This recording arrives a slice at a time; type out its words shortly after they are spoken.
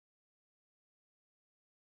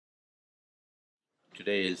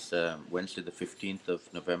Today is Wednesday, the 15th of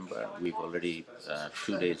November. We've already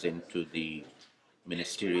 2 days into the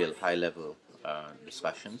ministerial high-level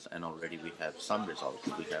discussions, and already we have some results.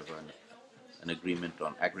 We have an agreement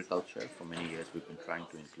on agriculture. For many years, we've been trying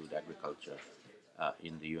to include agriculture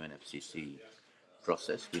in the UNFCCC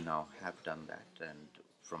process. We now have done that, and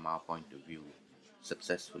from our point of view,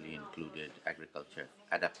 successfully included agriculture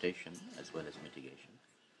adaptation as well as mitigation.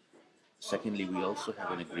 Secondly, we also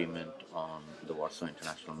have an agreement on the Warsaw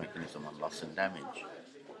International Mechanism on Loss and Damage.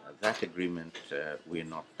 That agreement we're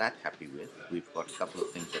not that happy with. We've got a couple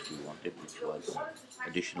of things that we wanted, which was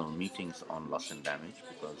additional meetings on loss and damage,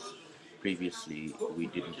 because previously we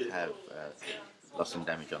didn't have loss and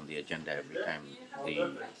damage on the agenda every time the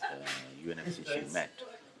UNFCCC met.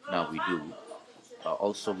 Now we do.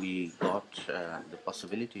 Also, we got the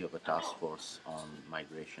possibility of a task force on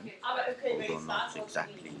migration, although not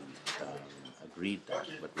exactly agreed that,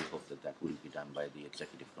 but we hope that that will be done by the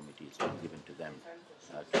executive committee. It's been given to them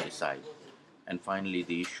to decide. And finally,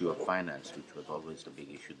 the issue of finance, which was always the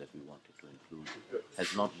big issue that we wanted to include,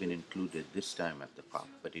 has not been included this time at the COP,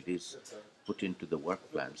 but it is put into the work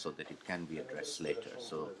plan so that it can be addressed later.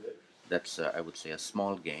 So that's, I would say, a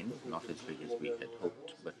small gain, not as big as we had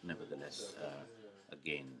hoped, but nevertheless a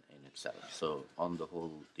gain in itself. So on the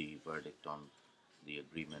whole, the verdict on the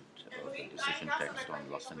agreement or the decision text on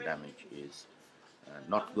loss and damage is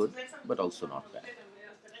not good, but also not bad.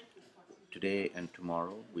 Today and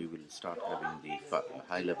tomorrow we will start having the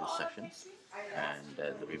high-level sessions, and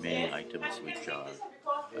the remaining items which are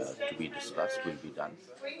to be discussed will be done,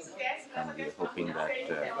 and we're hoping that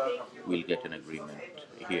we'll get an agreement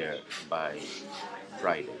here by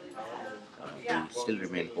Friday. We still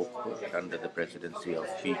remain hopeful that under the presidency of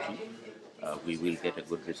Fiji we will get a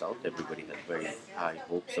good result. Everybody has very high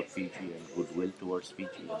hopes of Fiji and goodwill towards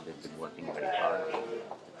Fiji, and they've been working very hard.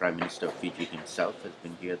 The Prime Minister of Fiji himself has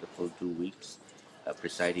been here the full 2 weeks,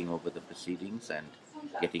 presiding over the proceedings and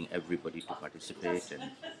getting everybody to participate,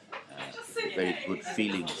 and very good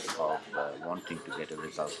feelings of wanting to get a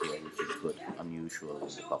result here, which is good, unusual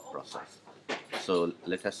in the COP process. So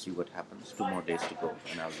let us see what happens. 2 more days to go,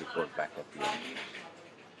 and I'll report back at the end.